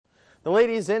The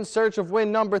ladies in search of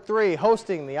win number 3,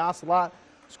 hosting the Ocelot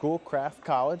Schoolcraft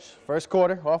College. First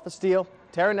quarter, off the steal.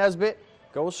 Tara Nesbitt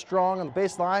goes strong on the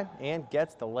baseline and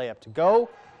gets the layup to go.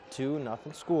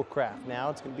 2-0 Schoolcraft.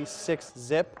 Now it's going to be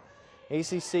 6-zip.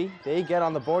 ACC, they get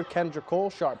on the board. Kendra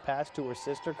Cole, sharp pass to her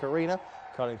sister, Karina,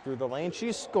 cutting through the lane.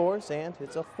 She scores, and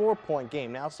it's a 4-point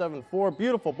game. Now 7-4.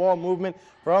 Beautiful ball movement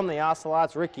from the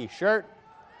Ocelots. Ricky Shirt.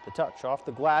 The touch off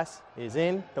the glass is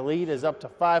in. The lead is up to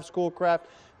 5. Schoolcraft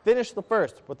finished the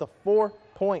first with a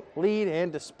 4-point lead,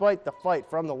 and despite the fight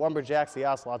from the Lumberjacks, the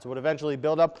Ocelots would eventually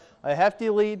build up a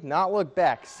hefty lead, not look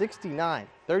back.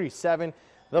 69-37,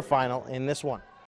 the final in this one.